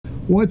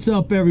What's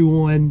up,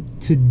 everyone?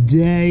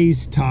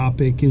 Today's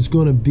topic is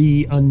going to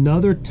be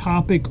another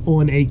topic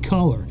on a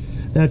color.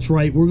 That's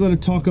right, we're going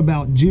to talk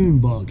about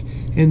Junebug.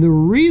 And the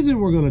reason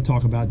we're going to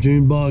talk about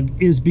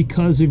Junebug is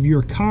because of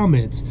your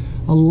comments.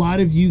 A lot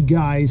of you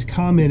guys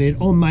commented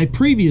on my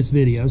previous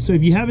video. So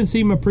if you haven't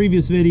seen my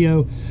previous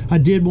video, I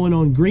did one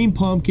on green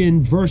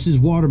pumpkin versus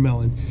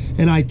watermelon.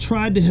 And I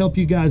tried to help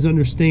you guys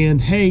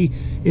understand, hey,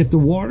 if the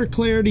water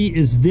clarity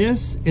is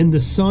this and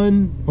the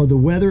sun or the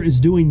weather is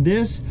doing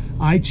this,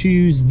 I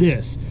choose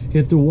this.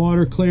 If the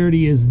water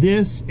clarity is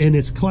this and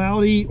it's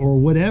cloudy or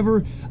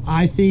whatever,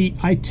 I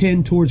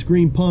tend towards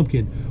green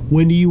pumpkin.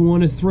 When do you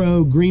want to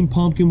throw green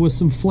pumpkin with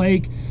some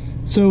flake?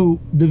 So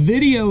the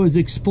video is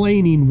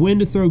explaining when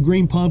to throw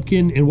green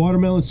pumpkin and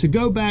watermelon. So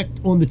go back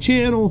on the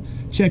channel,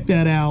 check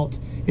that out.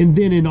 And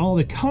then in all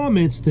the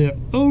comments, the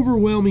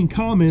overwhelming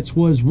comments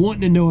was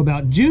wanting to know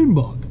about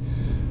Junebug,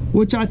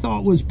 which I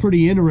thought was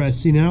pretty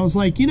interesting. And I was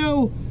like, you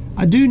know,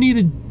 I do need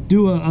to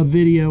do a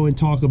video and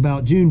talk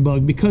about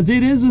Junebug because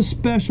it is a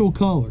special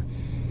color.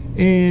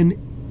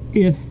 And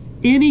if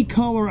any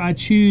color I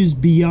choose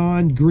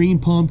beyond green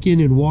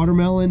pumpkin and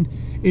watermelon,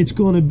 it's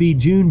going to be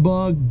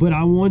Junebug. But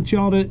I want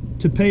y'all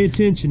to pay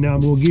attention. Now I'm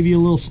going to give you a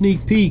little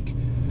sneak peek.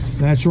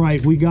 That's right,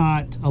 we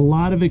got a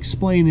lot of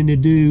explaining to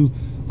do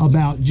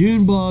about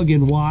Junebug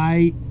and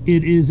why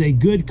it is a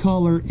good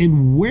color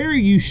and where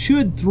you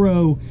should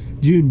throw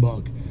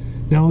Junebug.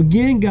 Now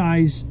again,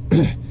 guys,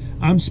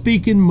 I'm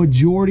speaking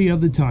majority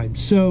of the time.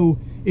 So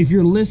if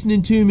you're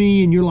listening to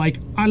me and you're like,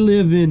 I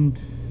live in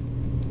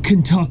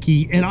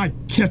Kentucky and I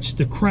catch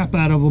the crap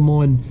out of them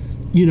on,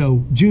 you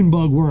know,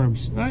 Junebug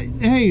worms.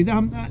 Hey,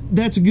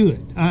 that's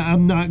good.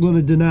 I'm not going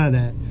to deny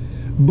that.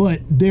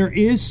 But there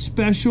is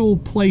special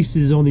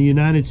places on the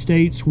United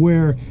States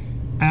where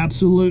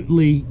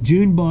absolutely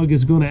Junebug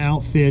is going to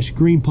outfish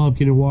green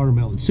pumpkin and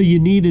watermelon. So you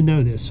need to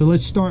know this. So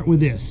let's start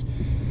with this.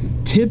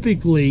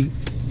 Typically,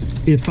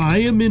 if I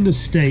am in the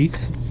state,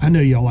 I know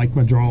y'all like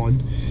my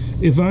drawing.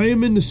 If I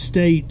am in the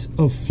state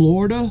of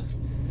Florida,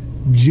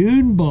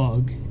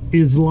 Junebug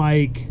is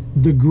like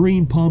the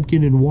green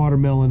pumpkin and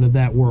watermelon of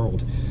that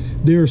world.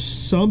 There's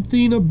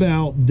something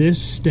about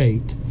this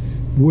state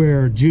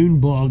where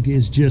Junebug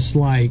is just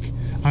like,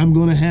 I'm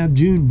going to have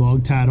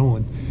Junebug tied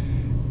on.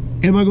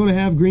 Am I going to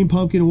have green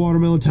pumpkin and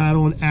watermelon tied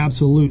on?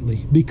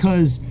 Absolutely.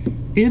 Because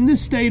in the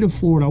state of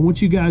Florida, I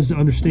want you guys to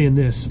understand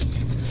this.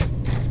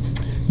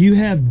 You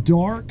have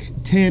dark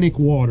tannic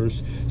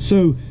waters.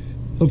 So,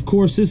 of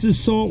course, this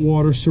is salt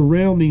water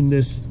surrounding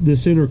this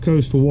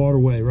intercoastal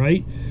waterway,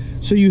 right?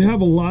 So you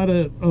have a lot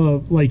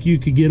of, like you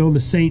could get on the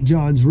St.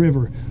 Johns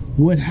River.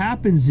 What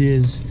happens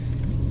is,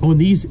 on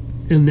these,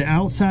 in the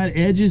outside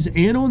edges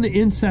and on the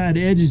inside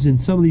edges in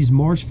some of these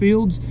marsh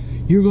fields,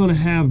 you're going to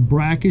have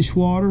brackish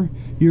water.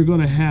 You're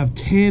going to have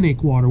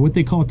tannic water, what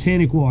they call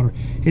tannic water.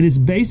 And it's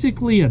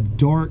basically a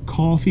dark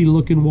coffee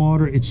looking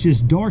water. It's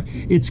just dark.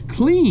 It's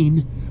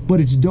clean,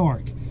 but it's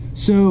dark.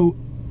 So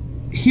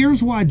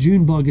here's why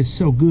Junebug is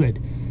so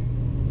good.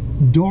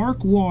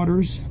 Dark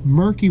waters,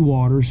 murky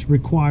waters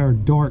require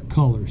dark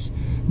colors.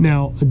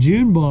 Now, a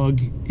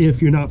Junebug,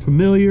 if you're not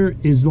familiar,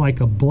 is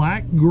like a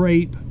black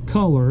grape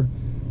color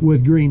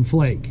with green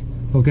flake,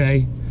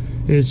 okay?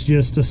 It's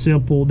just a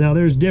simple, now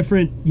there's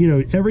different, you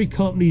know, every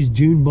company's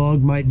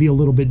Junebug might be a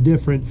little bit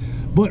different,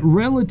 but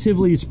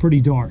relatively it's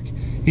pretty dark.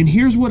 And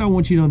here's what I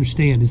want you to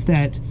understand is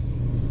that,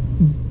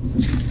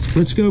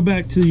 let's go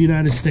back to the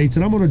United States,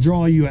 and I'm going to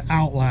draw you an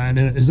outline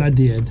as I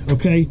did,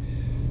 okay?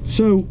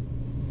 So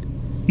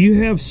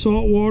you have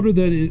salt water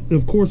that,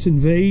 of course,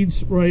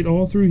 invades right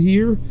all through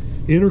here,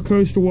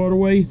 intercoastal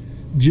waterway,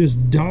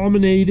 just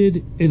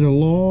dominated and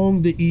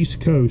along the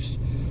East Coast.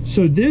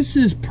 So this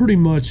is pretty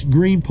much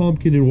green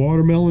pumpkin and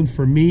watermelon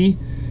for me.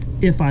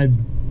 If I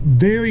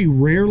very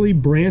rarely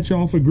branch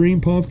off a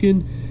green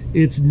pumpkin,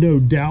 it's no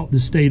doubt the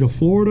state of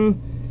Florida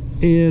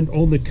and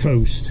on the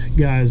coast.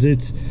 Guys,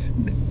 it's,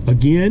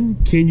 again,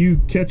 can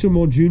you catch them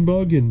on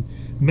Junebug in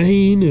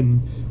Maine?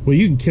 And, well,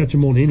 you can catch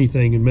them on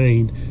anything in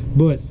Maine.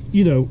 But,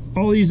 you know,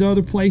 all these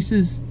other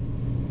places,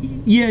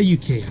 yeah, you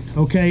can,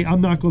 okay?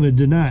 I'm not going to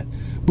deny it.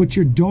 But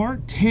your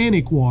dark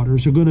tannic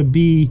waters are going to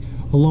be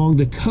along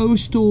the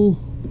coastal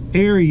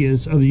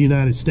areas of the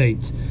United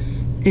States.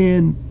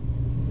 And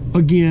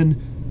again,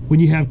 when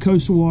you have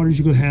coastal waters,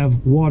 you're going to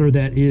have water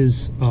that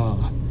is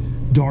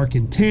dark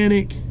and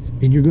tannic,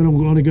 and you're going to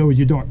want to go with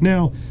your dark.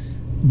 Now,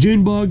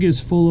 Junebug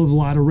is full of a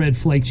lot of red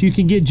flakes. You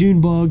can get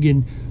Junebug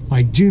in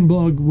like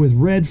Junebug with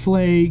red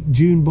flake,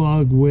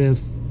 Junebug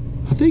with,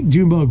 I think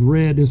Junebug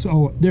red is,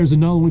 oh, there's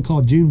another one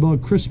called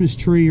Junebug Christmas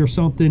tree or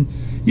something.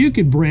 You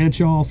could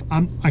branch off.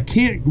 I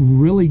can't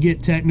really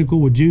get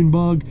technical with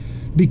Junebug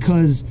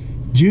because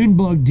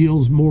Junebug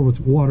deals more with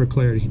water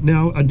clarity.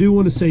 Now, I do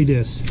want to say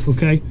this,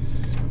 okay?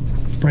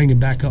 Bringing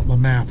back up my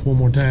map one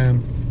more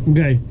time.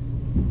 Okay.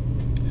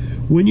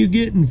 When you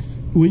get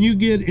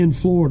in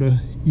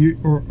Florida,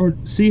 or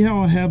see how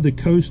I have the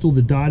coastal,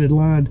 the dotted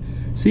line?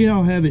 See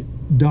how I have it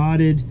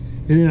dotted?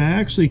 And then I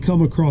actually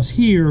come across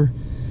here.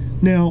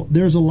 Now,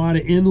 there's a lot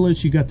of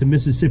inlets. You got the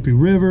Mississippi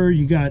River.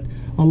 You got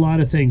a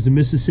lot of things. The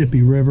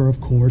Mississippi River, of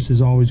course,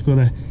 is always going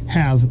to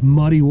have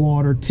muddy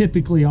water,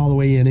 typically all the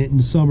way in it in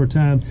the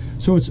summertime.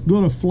 So it's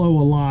going to flow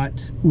a lot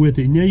with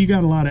it. Now you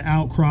got a lot of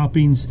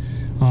outcroppings,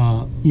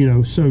 you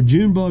know, so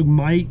Junebug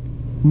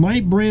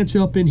might branch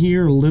up in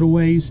here a little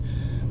ways,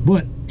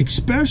 but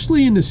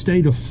especially in the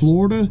state of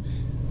Florida,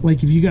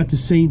 like if you got the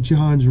St.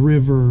 Johns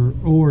River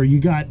or you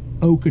got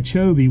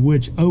Okeechobee,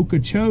 which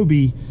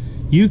Okeechobee,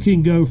 you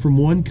can go from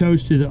one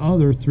coast to the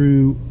other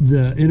through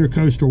the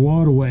intercoastal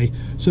waterway.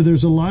 So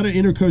there's a lot of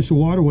intercoastal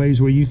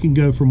waterways where you can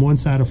go from one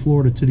side of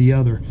Florida to the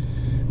other.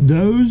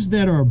 Those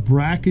that are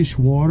brackish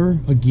water,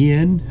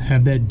 again,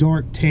 have that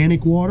dark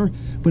tannic water,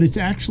 but it's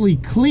actually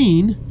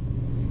clean.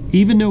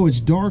 Even though it's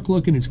dark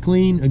looking, it's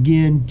clean.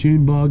 Again,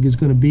 Junebug is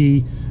going to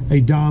be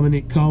a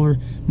dominant color.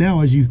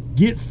 Now, as you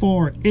get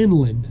far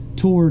inland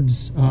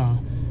towards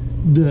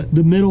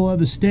the middle of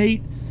the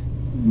state,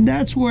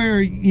 that's where,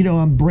 you know,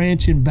 I'm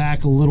branching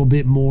back a little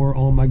bit more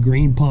on my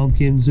green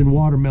pumpkins and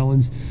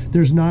watermelons.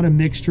 There's not a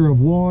mixture of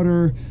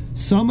water.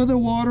 Some of the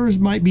waters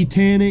might be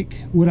tannic.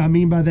 What I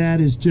mean by that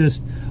is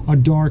just a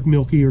dark,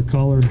 milkier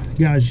color.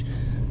 Guys,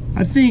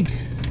 I think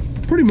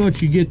pretty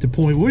much you get the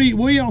point. What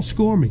do y'all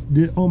score me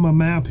on my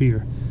map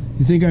here?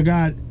 You think I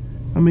got,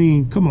 I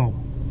mean, come on.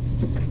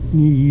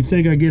 You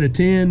think I get a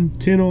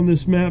 10 on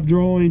this map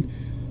drawing?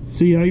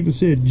 See, I even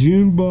said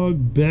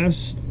Junebug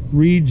best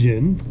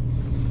region.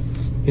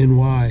 And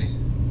why?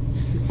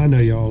 I know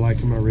y'all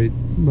liking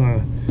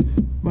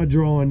my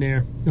drawing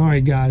there. All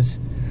right, guys,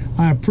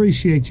 I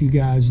appreciate you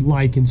guys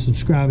liking,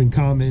 subscribing,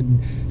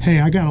 commenting. Hey,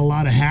 I got a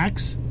lot of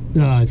hacks.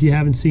 If you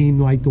haven't seen,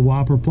 like the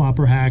Whopper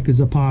Plopper hack is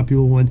a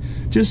popular one,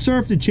 just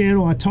surf the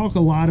channel. I talk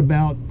a lot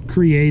about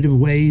creative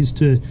ways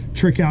to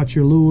trick out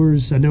your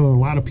lures. I know a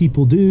lot of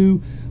people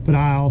do, but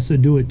I also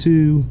do it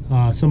too.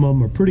 Some of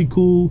them are pretty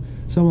cool.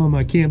 Some of them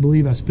I can't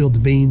believe I spilled the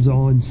beans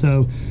on.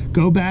 So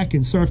go back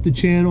and surf the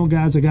channel,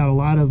 guys. I got a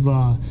lot of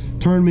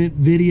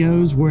tournament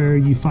videos where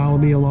you follow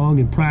me along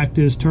and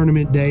practice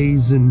tournament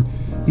days. And,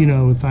 you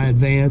know, if I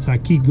advance, I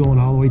keep going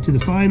all the way to the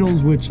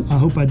finals, which I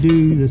hope I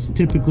do. This is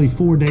typically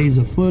 4 days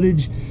of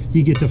footage.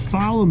 You get to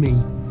follow me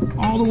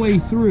all the way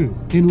through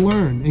and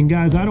learn. And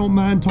guys, I don't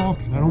mind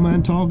talking. I don't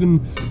mind talking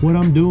what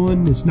I'm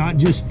doing. It's not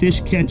just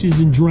fish catches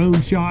and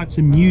drone shots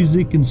and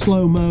music and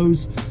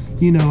slow-mos.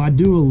 You know, I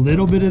do a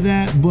little bit of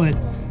that, but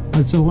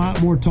it's a lot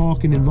more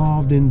talking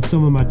involved in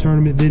some of my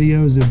tournament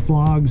videos and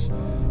vlogs.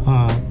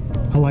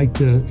 I like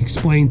to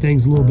explain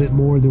things a little bit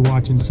more than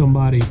watching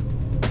somebody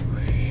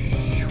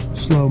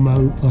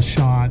slow-mo a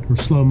shot or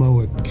slow-mo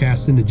a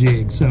casting a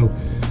jig. So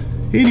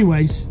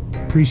anyways,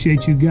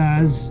 appreciate you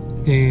guys,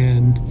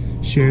 and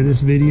share this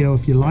video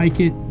if you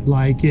like it,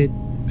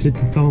 hit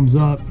the thumbs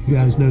up. You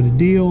guys know the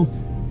deal,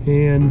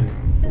 and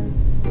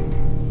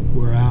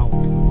we're out.